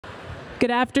Good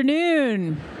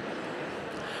afternoon.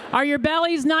 Are your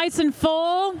bellies nice and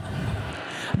full,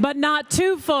 but not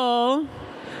too full?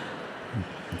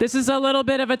 This is a little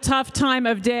bit of a tough time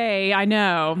of day, I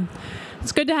know.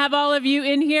 It's good to have all of you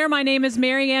in here. My name is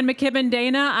Mary Ann McKibben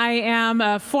Dana. I am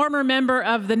a former member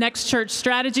of the Next Church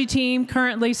Strategy Team,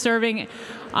 currently serving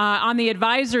on the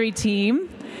advisory team.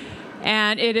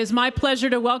 And it is my pleasure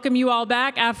to welcome you all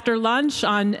back after lunch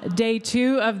on day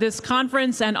 2 of this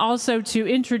conference, and also to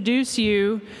introduce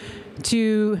you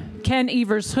to Ken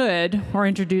Evers Hood, or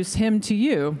introduce him to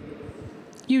you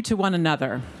to one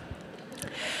another.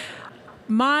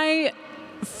 My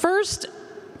first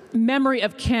memory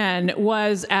of Ken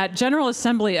was at General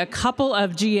Assembly a couple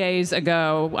of GAs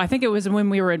ago. I think it was when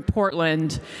we were in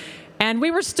Portland. And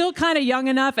we were still kind of young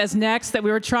enough as Next that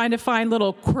we were trying to find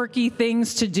little quirky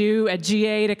things to do at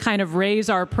GA to kind of raise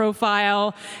our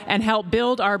profile and help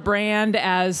build our brand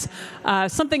as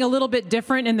something a little bit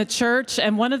different in the church.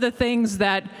 And one of the things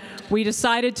that we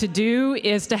decided to do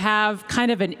is to have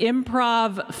kind of an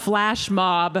improv flash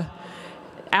mob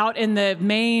out in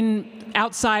the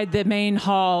outside the main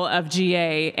hall of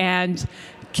GA. And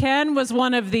Ken was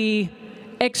one of the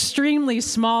extremely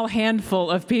small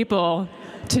handful of people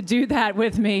to do that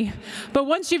with me. But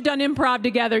once you've done improv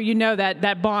together, you know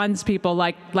that bonds people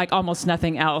like almost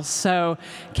nothing else. So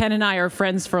Ken and I are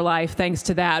friends for life thanks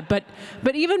to that. But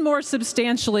even more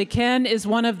substantially, Ken is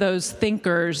one of those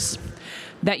thinkers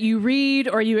that you read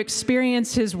or you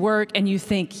experience his work and you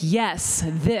think, yes,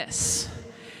 this.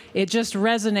 It just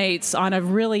resonates on a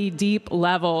really deep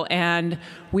level, and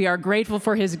we are grateful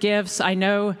for his gifts. I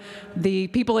know the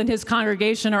people in his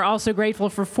congregation are also grateful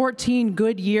for 14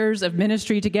 good years of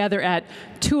ministry together at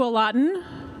Tualatin.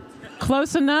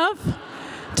 Close enough?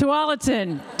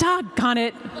 Tualatin. Doggone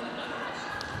it.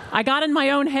 I got in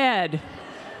my own head.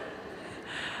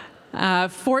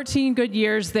 14 good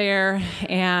years there,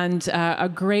 and a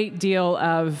great deal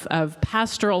of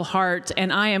pastoral heart,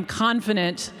 and I am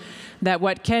confident that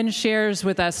what Ken shares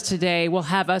with us today will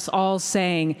have us all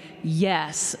saying,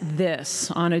 yes, this,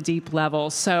 on a deep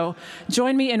level. So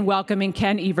join me in welcoming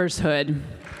Ken Evers Hood.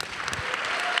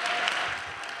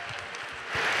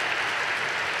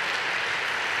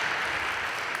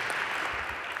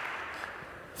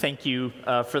 Thank you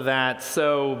for that.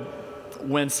 So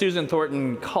when Susan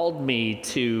Thornton called me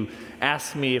to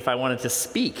ask me if I wanted to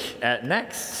speak at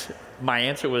Next, my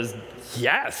answer was,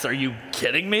 yes, are you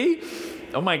kidding me?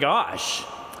 Oh my gosh.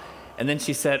 And then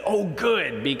she said, oh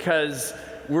good, because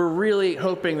we're really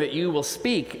hoping that you will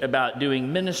speak about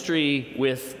doing ministry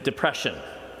with depression.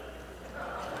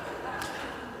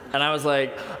 And I was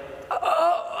like,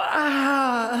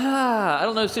 I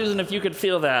don't know, Susan, if you could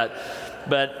feel that.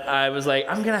 But I was like,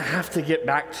 I'm gonna have to get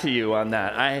back to you on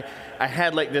that. I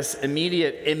had like this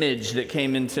immediate image that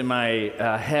came into my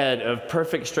head of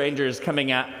perfect strangers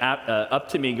coming up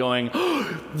to me going,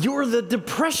 oh, you're the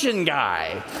depression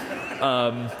guy.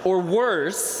 Or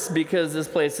worse, because this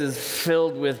place is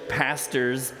filled with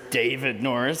pastors, David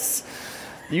Norris,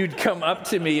 you'd come up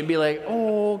to me and be like,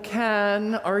 oh,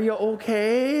 Ken, are you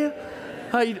okay?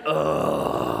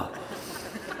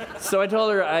 So I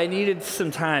told her I needed some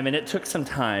time, and it took some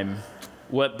time.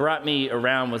 What brought me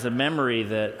around was a memory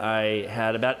that I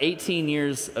had about 18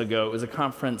 years ago. It was a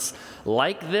conference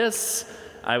like this.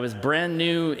 I was brand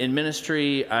new in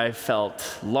ministry. I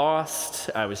felt lost.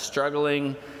 I was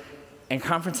struggling. And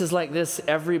conferences like this,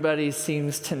 everybody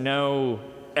seems to know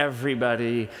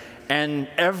everybody, and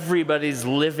everybody's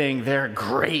living their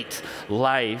great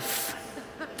life.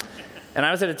 And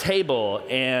I was at a table,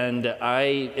 and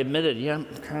I admitted, yeah, I'm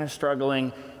kind of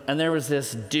struggling. And there was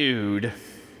this dude.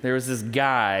 There was this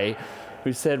guy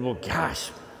who said, well,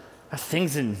 gosh,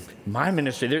 things in my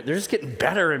ministry, they're just getting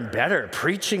better and better.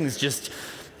 Preaching's just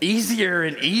easier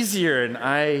and easier. And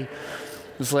I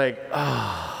was like,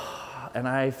 oh, and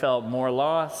I felt more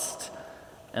lost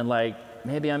and like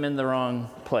maybe I'm in the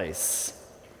wrong place.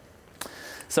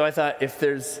 So I thought, if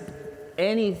there's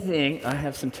anything, I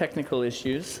have some technical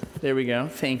issues. There we go.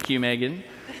 Thank you, Megan.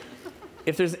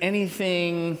 If there's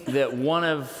anything that one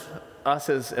of us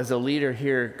as a leader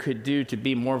here could do to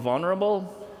be more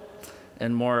vulnerable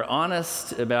and more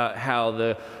honest about how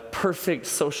the perfect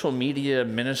social media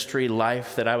ministry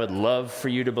life that I would love for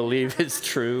you to believe is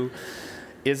true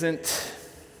isn't.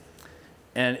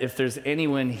 And if there's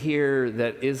anyone here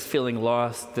that is feeling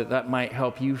lost, that might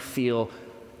help you feel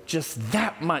just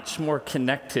that much more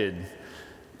connected,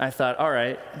 I thought, all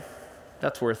right,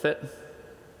 that's worth it.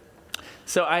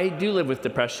 So I do live with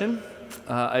depression.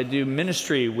 I do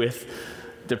ministry with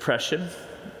depression.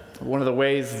 One of the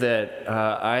ways that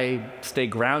I stay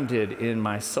grounded in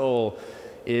my soul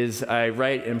is I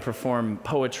write and perform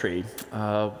poetry.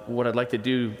 What I'd like to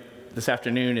do this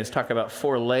afternoon is talk about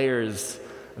 4 layers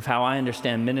of how I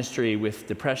understand ministry with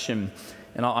depression,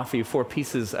 and I'll offer you 4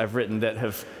 pieces I've written that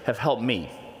have helped me.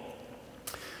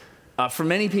 For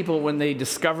many people, when they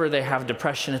discover they have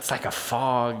depression, it's like a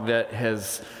fog that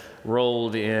has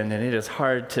rolled in, and it is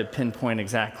hard to pinpoint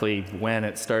exactly when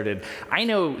it started. I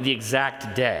know the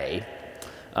exact day.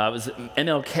 It was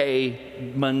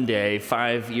MLK Monday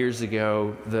 5 years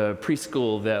ago. The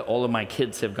preschool that all of my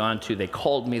kids have gone to, they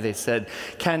called me. They said,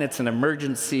 "Ken, it's an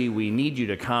emergency. We need you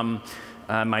to come."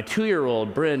 My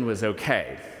 2-year-old, Bryn, was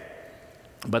okay.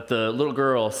 But the little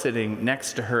girl sitting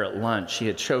next to her at lunch, she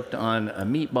had choked on a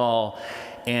meatball,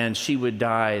 and she would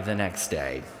die the next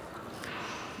day.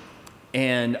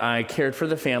 And I cared for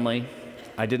the family.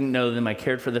 I didn't know them. I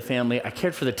cared for the family. I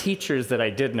cared for the teachers that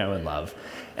I did know and love.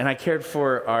 And I cared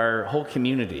for our whole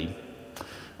community.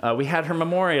 We had her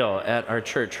memorial at our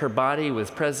church. Her body was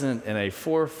present in a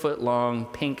 4-foot-long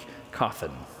pink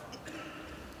coffin.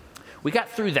 We got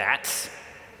through that.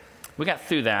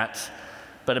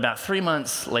 But about 3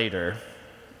 months later,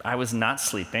 I was not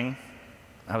sleeping.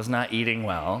 I was not eating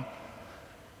well.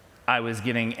 I was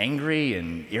getting angry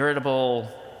and irritable.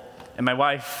 And my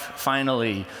wife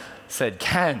finally said,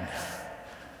 "Ken,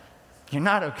 you're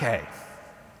not okay.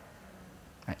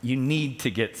 You need to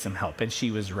get some help." And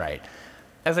she was right.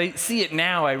 As I see it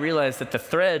now, I realize that the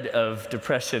thread of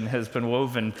depression has been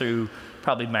woven through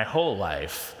probably my whole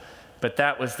life. But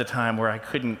that was the time where I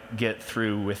couldn't get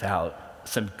through without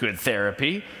some good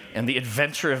therapy and the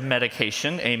adventure of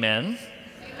medication. Amen?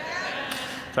 Amen.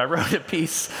 So I wrote a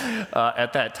piece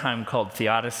at that time called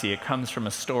Theodicy. It comes from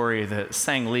a story that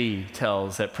Sang Lee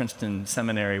tells at Princeton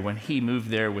Seminary. When he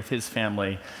moved there with his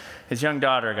family, his young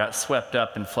daughter got swept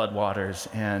up in floodwaters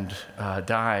and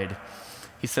died.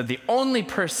 He said the only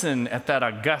person at that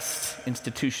august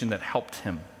institution that helped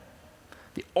him,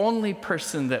 the only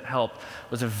person that helped,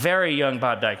 was a very young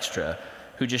Bob Dykstra,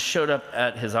 who just showed up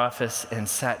at his office and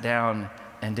sat down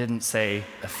and didn't say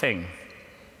a thing.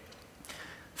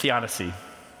 Theodicy.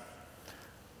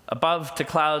 Above to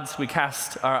clouds we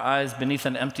cast our eyes beneath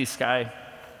an empty sky.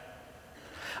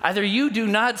 Either you do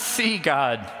not see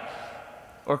God,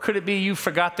 or could it be you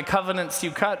forgot the covenants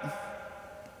you cut,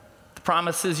 the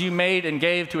promises you made and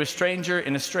gave to a stranger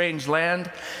in a strange land?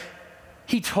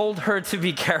 He told her to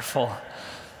be careful.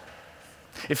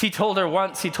 If he told her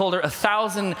once, he told her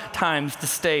 1,000 times to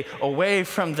stay away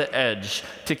from the edge,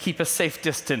 to keep a safe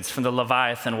distance from the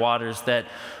Leviathan waters that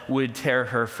would tear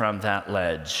her from that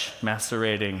ledge,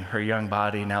 macerating her young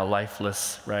body, now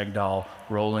lifeless ragdoll,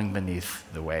 rolling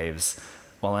beneath the waves,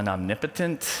 while an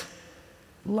omnipotent,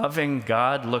 loving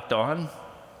God looked on.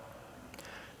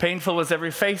 Painful was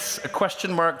every face, a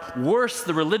question mark. Worse,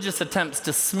 the religious attempts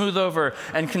to smooth over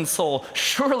and console.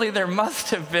 Surely there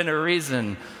must have been a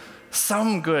reason.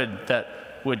 Some good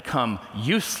that would come.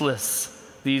 Useless,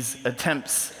 these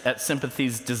attempts at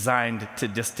sympathies designed to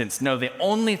distance. No, the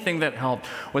only thing that helped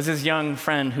was his young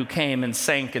friend who came and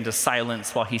sank into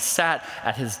silence while he sat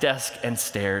at his desk and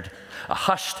stared. A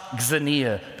hushed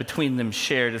xenia between them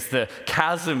shared as the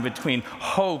chasm between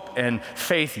hope and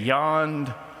faith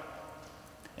yawned,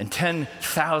 and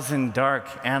 10,000 dark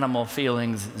animal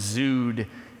feelings zooed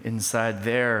inside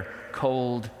their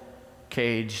cold,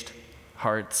 caged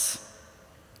hearts.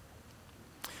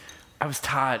 I was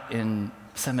taught in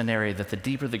seminary that the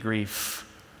deeper the grief,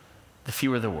 the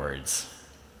fewer the words.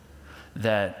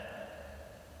 That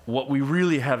what we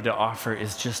really have to offer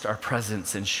is just our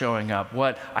presence and showing up.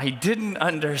 What I didn't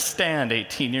understand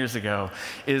 18 years ago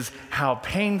is how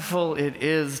painful it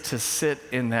is to sit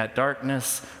in that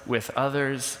darkness with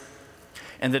others,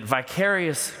 and that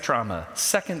vicarious trauma,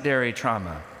 secondary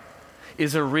trauma,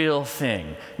 is a real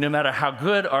thing. No matter how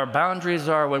good our boundaries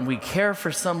are, when we care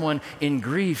for someone in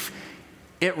grief,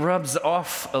 it rubs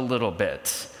off a little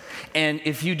bit. And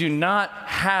if you do not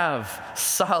have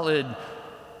solid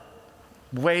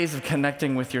ways of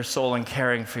connecting with your soul and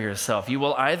caring for yourself, you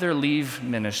will either leave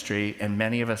ministry, and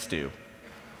many of us do,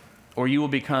 or you will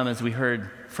become, as we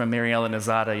heard from Mary Ellen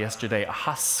Azada yesterday, a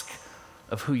husk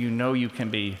of who you know you can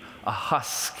be, a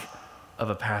husk of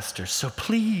a pastor. So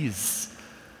please,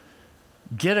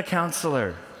 get a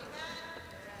counselor,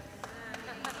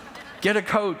 get a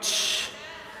coach,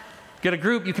 get a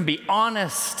group you can be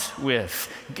honest with,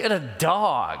 get a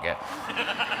dog.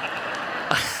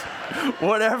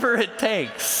 Whatever it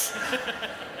takes.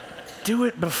 Do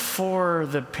it before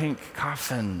the pink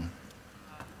coffin.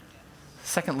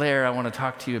 Second layer I want to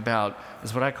talk to you about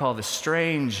is what I call the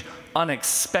strange,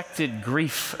 unexpected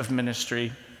grief of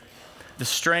ministry. The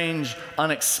strange,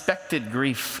 unexpected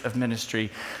grief of ministry.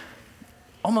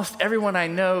 Almost everyone I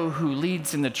know who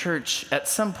leads in the church at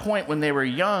some point when they were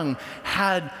young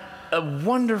had a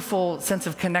wonderful sense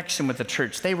of connection with the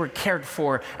church. They were cared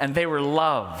for and they were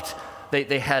loved.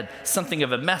 They had something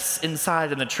of a mess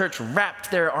inside, and the church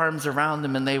wrapped their arms around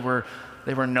them, and they were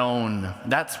known.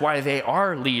 That's why they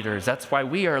are leaders. That's why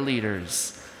we are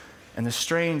leaders. And the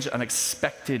strange,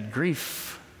 unexpected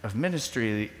grief of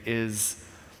ministry is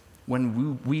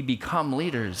when we become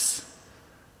leaders,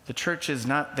 the church is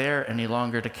not there any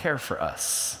longer to care for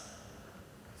us.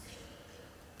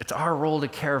 It's our role to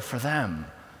care for them.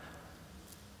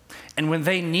 And when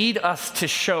they need us to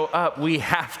show up, we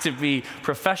have to be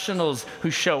professionals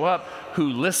who show up,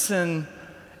 who listen,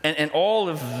 and all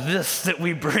of this that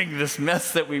we bring, this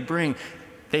mess that we bring,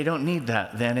 they don't need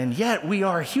that then. And yet we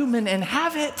are human and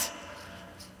have it.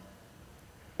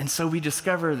 And so we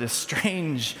discover this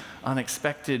strange,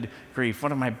 unexpected grief.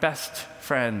 One of my best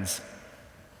friends,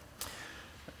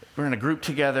 we're in a group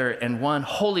together, and one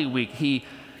Holy Week, he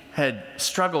had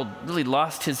struggled, really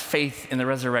lost his faith in the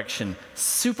resurrection.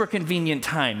 Super convenient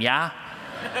time, yeah?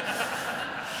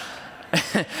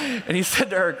 And he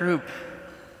said to our group,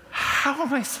 how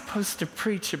am I supposed to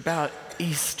preach about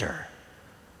Easter?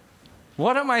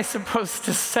 What am I supposed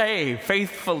to say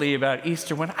faithfully about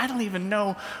Easter when I don't even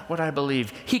know what I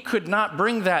believe? He could not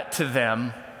bring that to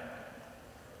them.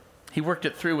 He worked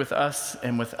it through with us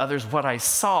and with others. What I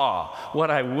saw, what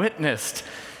I witnessed,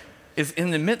 is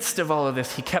in the midst of all of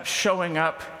this, he kept showing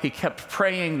up, he kept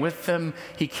praying with them,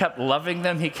 he kept loving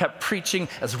them, he kept preaching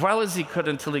as well as he could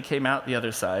until he came out the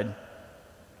other side.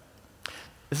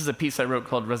 This is a piece I wrote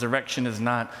called Resurrection is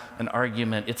Not an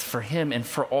Argument. It's for him and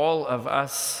for all of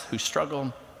us who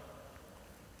struggle.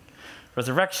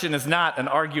 Resurrection is not an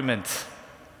argument.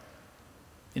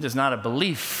 It is not a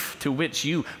belief to which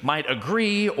you might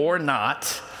agree or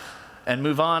not and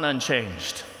move on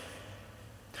unchanged.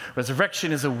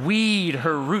 Resurrection is a weed,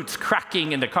 her roots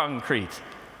cracking into concrete.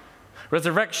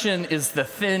 Resurrection is the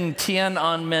thin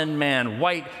Tiananmen man,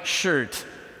 white shirt,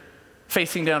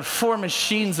 facing down 4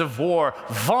 machines of war,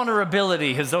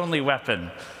 vulnerability, his only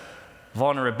weapon.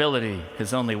 Vulnerability,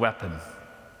 his only weapon.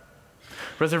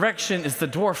 Resurrection is the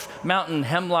dwarf mountain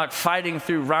hemlock fighting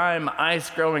through rime, ice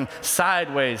growing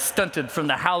sideways, stunted from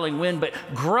the howling wind, but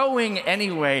growing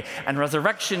anyway. And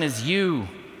resurrection is you,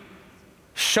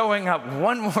 showing up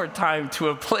one more time to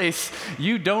a place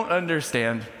you don't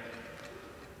understand,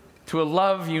 to a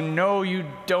love you know you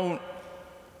don't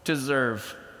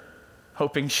deserve,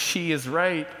 hoping she is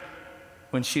right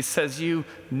when she says you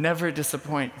never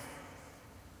disappoint.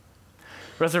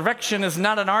 Resurrection is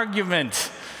not an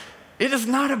argument. It is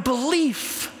not a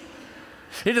belief.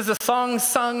 It is a song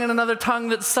sung in another tongue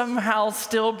that somehow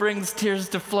still brings tears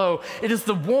to flow. It is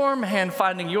the warm hand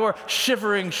finding your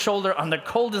shivering shoulder on the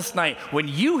coldest night when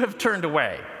you have turned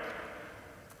away.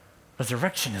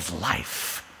 Resurrection is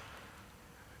life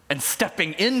and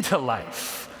stepping into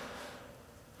life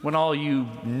when all you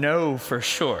know for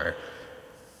sure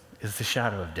is the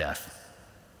shadow of death.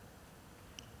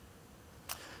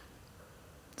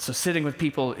 So sitting with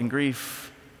people in grief,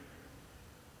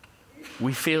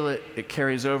 we feel it, it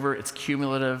carries over, it's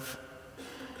cumulative.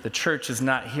 The church is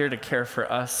not here to care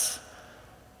for us.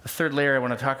 The third layer I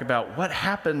want to talk about, what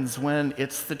happens when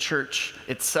it's the church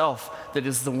itself that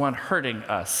is the one hurting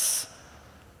us?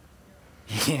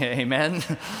 Yeah, amen?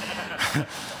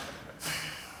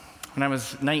 When I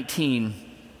was 19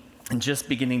 and just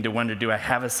beginning to wonder, do I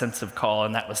have a sense of call?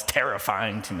 And that was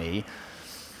terrifying to me.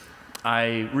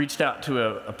 I reached out to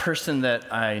a person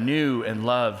that I knew and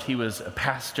loved. He was a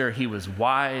pastor, he was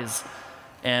wise,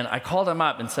 and I called him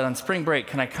up and said, on spring break,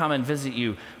 can I come and visit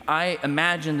you? I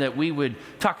imagined that we would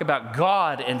talk about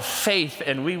God and faith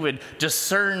and we would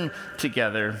discern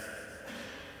together.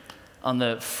 On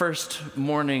the first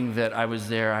morning that I was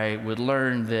there, I would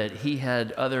learn that he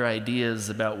had other ideas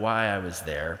about why I was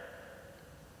there.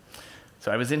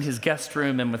 So I was in his guest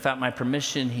room, and without my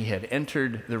permission, he had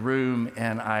entered the room,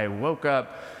 and I woke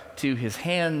up to his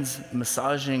hands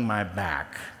massaging my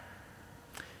back.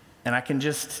 And I can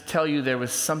just tell you there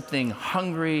was something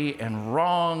hungry and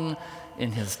wrong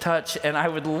in his touch, and I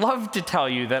would love to tell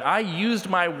you that I used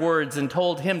my words and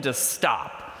told him to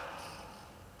stop,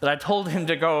 that I told him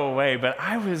to go away, but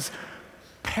I was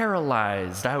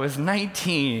paralyzed. I was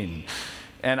 19,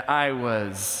 and I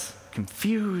was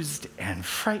confused and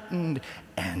frightened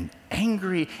and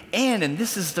angry, and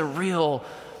this is the real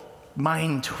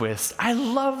mind twist, I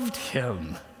loved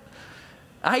him.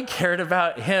 I cared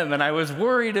about him, and I was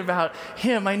worried about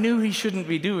him. I knew he shouldn't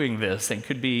be doing this and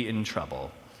could be in trouble.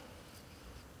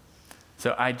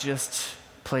 So I just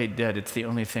played dead. It's the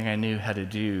only thing I knew how to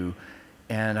do,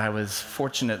 and I was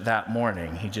fortunate that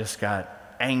morning. He just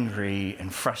got angry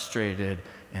and frustrated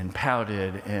and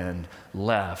pouted and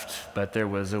left, but there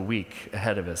was a week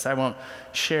ahead of us. I won't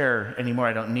share anymore,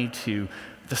 I don't need to.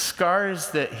 The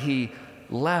scars that he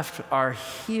left are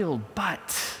healed,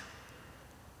 but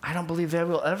I don't believe they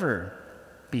will ever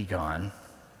be gone.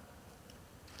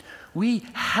 We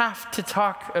have to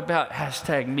talk about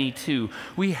hashtag Me Too.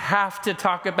 We have to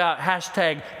talk about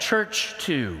hashtag Church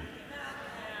Too.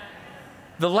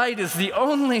 The light is the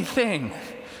only thing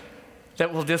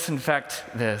that will disinfect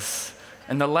this.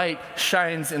 And the light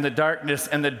shines in the darkness,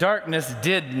 and the darkness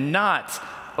did not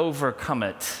overcome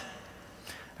it.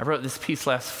 I wrote this piece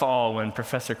last fall when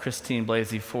Professor Christine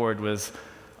Blasey Ford was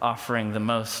offering the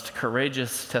most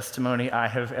courageous testimony I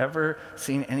have ever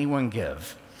seen anyone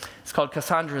give. It's called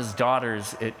Cassandra's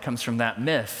Daughters. It comes from that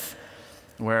myth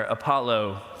where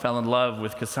Apollo fell in love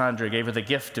with Cassandra, gave her the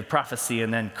gift of prophecy,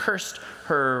 and then cursed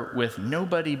her with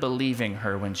nobody believing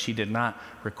her when she did not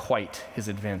requite his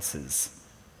advances.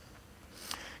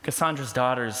 Cassandra's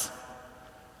Daughters,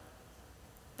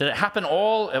 did it happen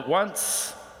all at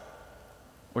once,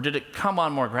 or did it come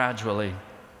on more gradually?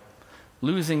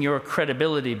 Losing your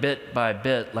credibility bit by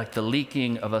bit, like the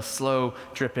leaking of a slow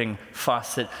dripping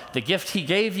faucet. The gift he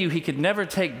gave you, he could never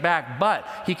take back, but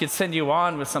he could send you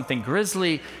on with something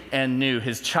grisly and new,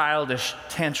 his childish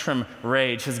tantrum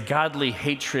rage, his godly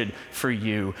hatred for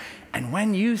you. And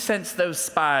when you sensed those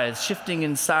spies shifting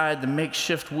inside the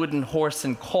makeshift wooden horse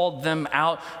and called them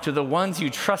out to the ones you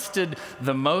trusted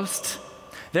the most,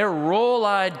 their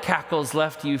roll-eyed cackles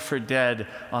left you for dead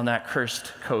on that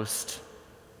cursed coast.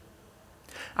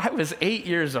 I was 8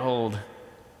 years old.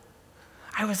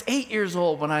 I was 8 years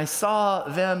old when I saw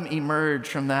them emerge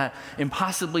from that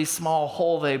impossibly small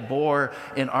hole they bore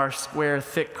in our square,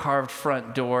 thick carved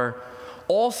front door.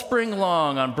 All spring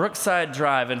long on Brookside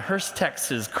Drive in Hurst,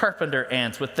 Texas, carpenter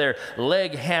ants with their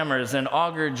leg hammers and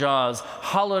auger jaws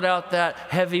hollowed out that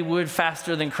heavy wood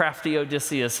faster than crafty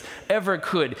Odysseus ever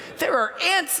could. There are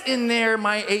ants in there,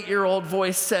 my 8-year-old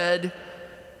voice said.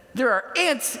 There are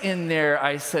ants in there,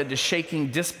 I said to shaking,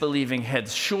 disbelieving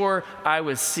heads. Sure, I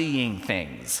was seeing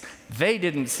things. They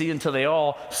didn't see until they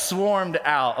all swarmed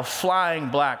out, a flying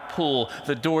black pool,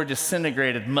 the door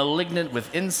disintegrated, malignant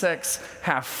with insects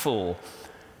half full.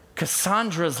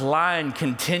 Cassandra's line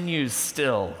continues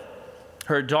still.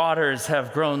 Her daughters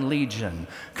have grown legion.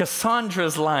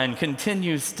 Cassandra's line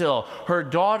continues still. Her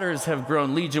daughters have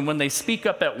grown legion. When they speak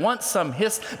up at once, some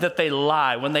hiss that they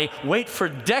lie. When they wait for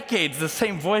decades, the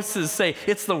same voices say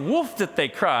it's the wolf that they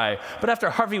cry. But after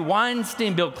Harvey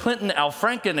Weinstein, Bill Clinton, Al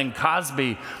Franken, and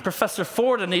Cosby, Professor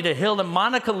Ford, Anita Hill, and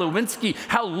Monica Lewinsky,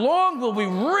 how long will we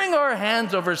wring our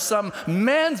hands over some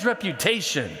man's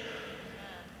reputation?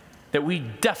 That we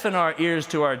deafen our ears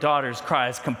to our daughters'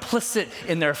 cries, complicit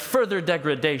in their further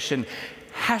degradation.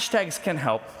 Hashtags can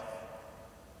help,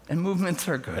 and movements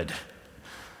are good.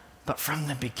 But from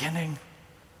the beginning,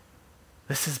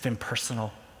 this has been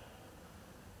personal.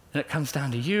 And it comes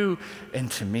down to you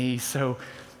and to me. So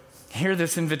hear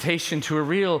this invitation to a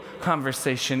real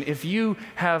conversation. If you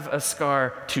have a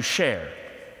scar to share,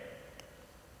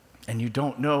 and you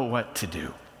don't know what to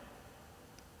do,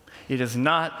 it is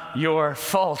not your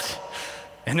fault,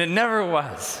 and it never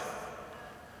was.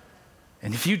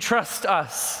 And if you trust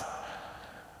us,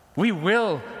 we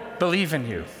will believe in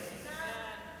you.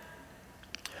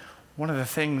 One of the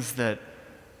things that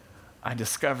I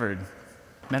discovered,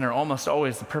 men are almost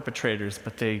always the perpetrators,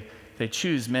 but they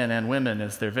choose men and women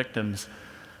as their victims.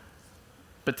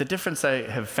 But the difference I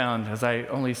have found, as I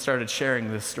only started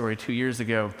sharing this story 2 years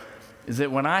ago, is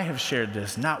that when I have shared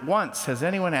this, not once has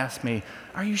anyone asked me,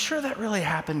 "Are you sure that really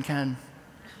happened, Ken?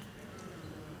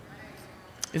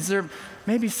 Is there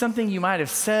maybe something you might have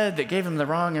said that gave him the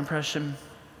wrong impression?"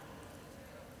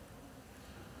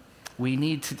 We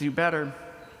need to do better.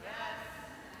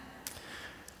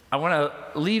 I want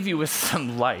to leave you with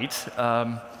some light.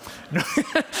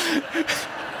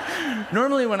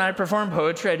 Normally when I perform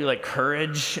poetry, I do like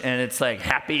courage, and it's like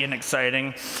happy and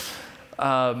exciting.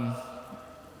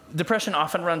 Depression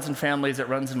often runs in families, it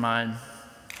runs in mine.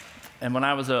 And when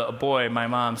I was a boy, my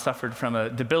mom suffered from a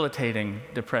debilitating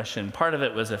depression. Part of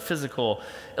it was a physical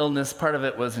illness, part of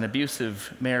it was an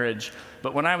abusive marriage.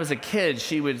 But when I was a kid,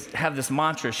 she would have this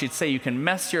mantra. She'd say, "You can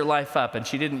mess your life up," and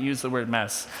she didn't use the word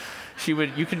mess.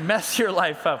 You can mess your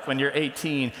life up when you're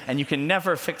 18, and you can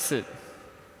never fix it.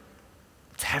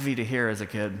 It's heavy to hear as a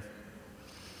kid.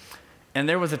 And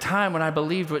there was a time when I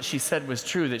believed what she said was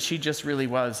true, that she just really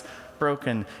was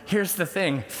broken. Here's the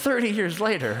thing, 30 years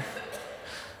later,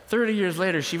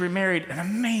 she remarried an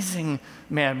amazing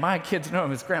man. My kids know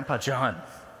him as Grandpa John.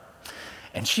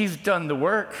 And she's done the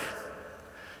work.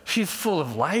 She's full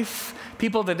of life.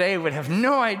 People today would have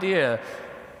no idea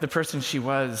the person she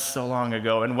was so long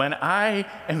ago. And when I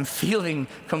am feeling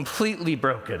completely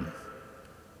broken,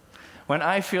 when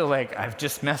I feel like I've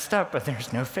just messed up but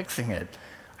there's no fixing it,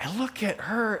 I look at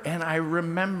her and I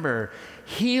remember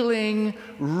healing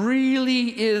really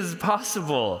is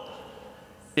possible.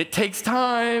 It takes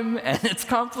time and it's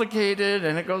complicated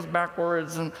and it goes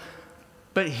backwards,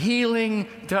 but healing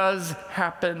does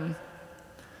happen.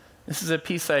 This is a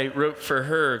piece I wrote for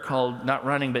her called Not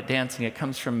Running But Dancing. It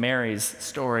comes from Mary's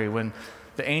story when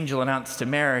the angel announced to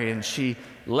Mary and she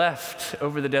left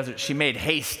over the desert. She made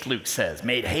haste, Luke says,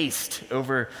 made haste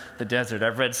over the desert.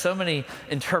 I've read so many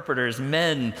interpreters,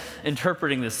 men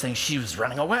interpreting this saying she was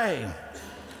running away.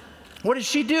 What does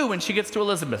she do when she gets to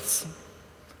Elizabeth's?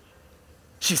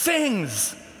 She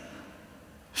sings.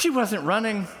 She wasn't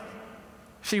running.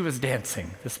 She was dancing.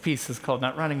 This piece is called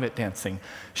Not Running But Dancing.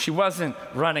 She wasn't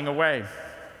running away.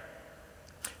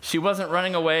 She wasn't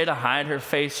running away to hide her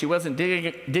face. She wasn't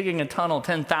digging a tunnel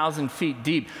 10,000 feet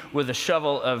deep with a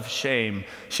shovel of shame.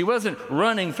 She wasn't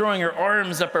running, throwing her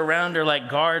arms up around her like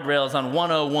guardrails on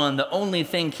 101, the only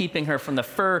thing keeping her from the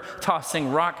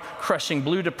fur-tossing, rock-crushing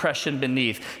blue depression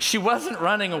beneath. She wasn't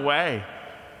running away.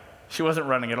 She wasn't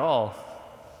running at all.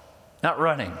 Not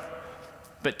running,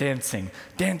 but dancing.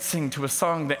 Dancing to a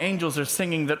song the angels are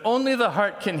singing that only the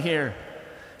heart can hear.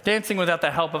 Dancing without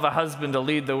the help of a husband to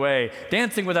lead the way.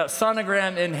 Dancing without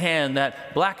sonogram in hand,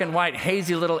 that black and white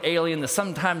hazy little alien, the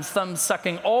sometimes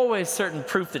thumb-sucking, always certain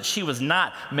proof that she was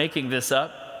not making this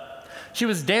up. She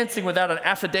was dancing without an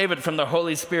affidavit from the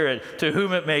Holy Spirit, to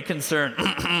whom it may concern.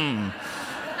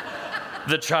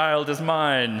 The child is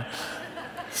mine.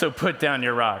 So put down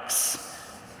your rocks.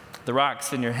 The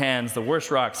rocks in your hands, the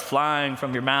worst rocks flying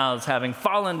from your mouths, having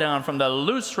fallen down from the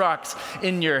loose rocks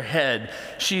in your head.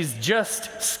 She's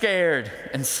just scared,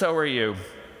 and so are you.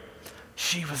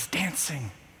 She was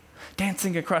dancing.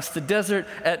 Dancing across the desert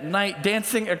at night,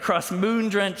 dancing across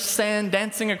moon-drenched sand,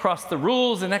 dancing across the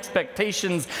rules and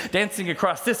expectations, dancing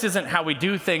across this isn't how we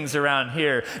do things around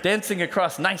here, dancing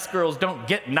across nice girls don't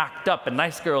get knocked up, and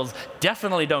nice girls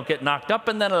definitely don't get knocked up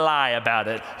and then lie about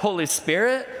it. Holy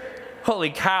Spirit?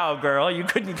 Holy cow, girl, you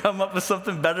couldn't come up with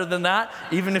something better than that,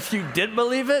 even if you did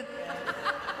believe it?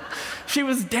 She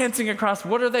was dancing across,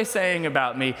 what are they saying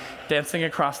about me? Dancing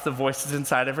across the voices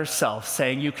inside of herself,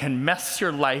 saying you can mess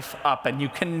your life up and you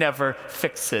can never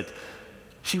fix it.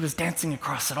 She was dancing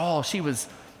across it all. She was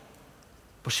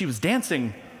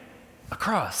dancing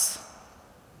across.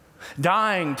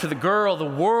 Dying to the girl the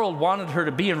world wanted her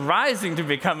to be and rising to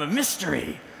become a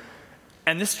mystery.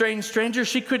 And this strange stranger,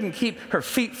 she couldn't keep her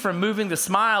feet from moving, the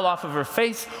smile off of her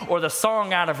face or the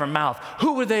song out of her mouth.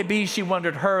 Who would they be, she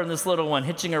wondered, her and this little one,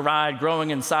 hitching a ride,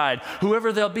 growing inside.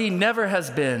 Whoever they'll be never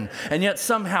has been, and yet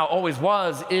somehow always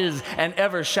was, is, and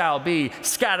ever shall be,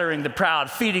 scattering the proud,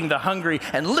 feeding the hungry,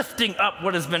 and lifting up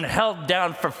what has been held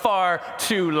down for far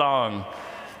too long.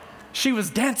 She was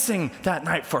dancing that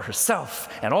night for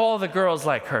herself and all the girls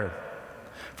like her.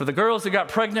 For the girls who got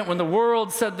pregnant when the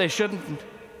world said they shouldn't.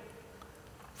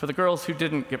 For the girls who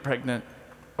didn't get pregnant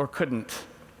or couldn't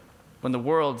when the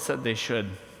world said they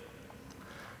should.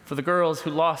 For the girls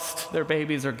who lost their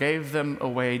babies or gave them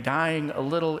away, dying a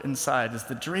little inside as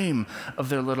the dream of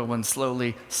their little one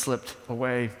slowly slipped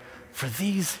away. For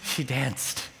these she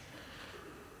danced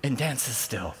and dances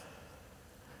still.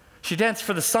 She danced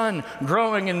for the son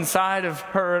growing inside of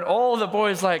her and all the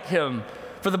boys like him.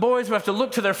 For the boys who have to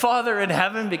look to their Father in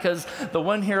heaven because the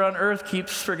one here on earth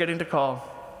keeps forgetting to call.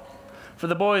 For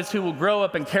the boys who will grow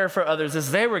up and care for others as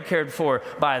they were cared for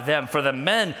by them. For the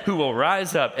men who will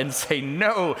rise up and say,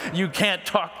 no, you can't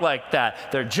talk like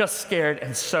that. They're just scared,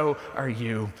 and so are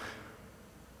you.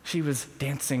 She was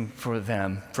dancing for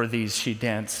them. For these she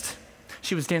danced.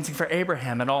 She was dancing for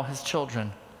Abraham and all his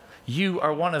children. You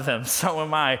are one of them, so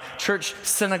am I. Church,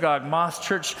 synagogue,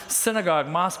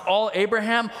 mosque, all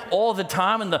Abraham, all the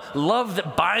time, and the love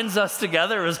that binds us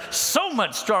together is so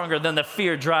much stronger than the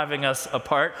fear driving us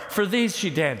apart. For these she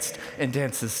danced and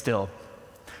dances still.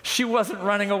 She wasn't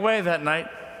running away that night.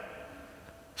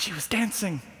 She was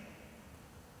dancing.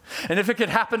 And if it could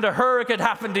happen to her, it could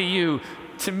happen to you,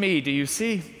 to me. Do you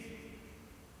see?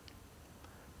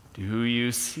 Do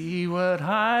you see what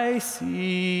I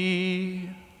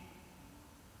see?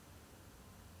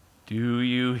 Do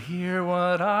you hear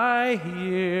what I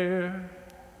hear?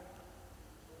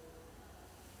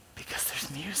 Because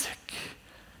there's music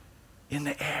in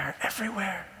the air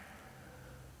everywhere.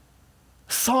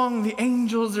 A song the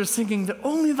angels are singing that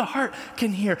only the heart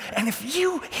can hear. And if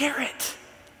you hear it,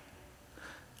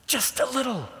 just a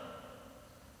little,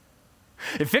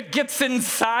 if it gets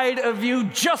inside of you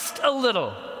just a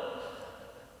little,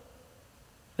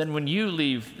 then when you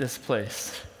leave this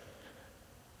place,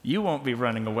 you won't be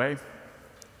running away.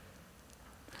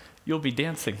 You'll be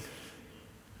dancing.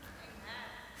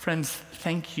 Friends,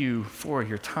 thank you for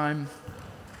your time.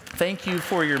 Thank you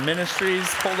for your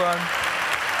ministries. Hold on.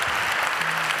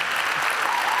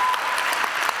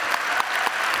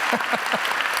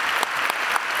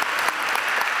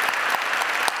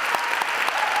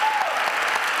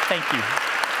 Thank you.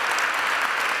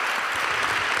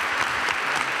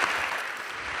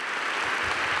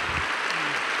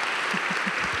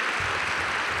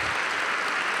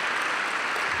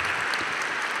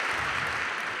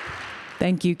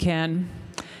 Thank you, Ken.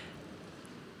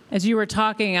 As you were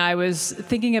talking, I was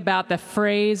thinking about the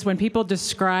phrase when people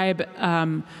describe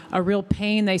a real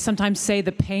pain, they sometimes say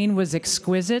the pain was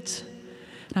exquisite.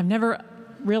 And I've never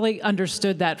really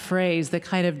understood that phrase, the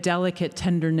kind of delicate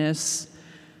tenderness,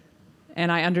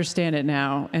 and I understand it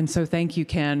now. And so thank you,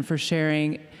 Ken, for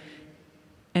sharing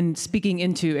and speaking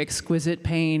into exquisite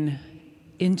pain,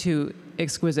 into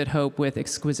exquisite hope with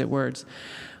exquisite words.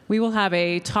 We will have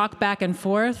a talk back and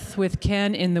forth with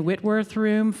Ken in the Whitworth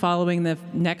room following the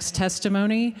next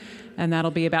testimony, and that'll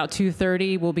be about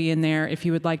 2:30. We'll be in there if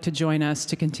you would like to join us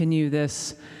to continue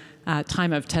this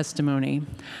time of testimony.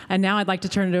 And now I'd like to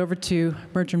turn it over to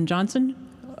Bertram Johnson,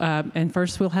 and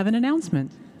first we'll have an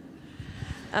announcement.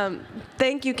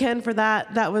 Thank you, Ken, for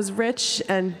that. That was rich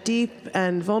and deep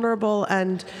and vulnerable.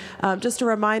 And just a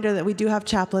reminder that we do have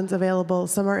chaplains available.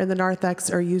 Some are in the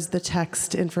narthex, or use the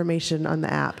text information on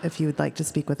the app if you would like to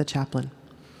speak with a chaplain.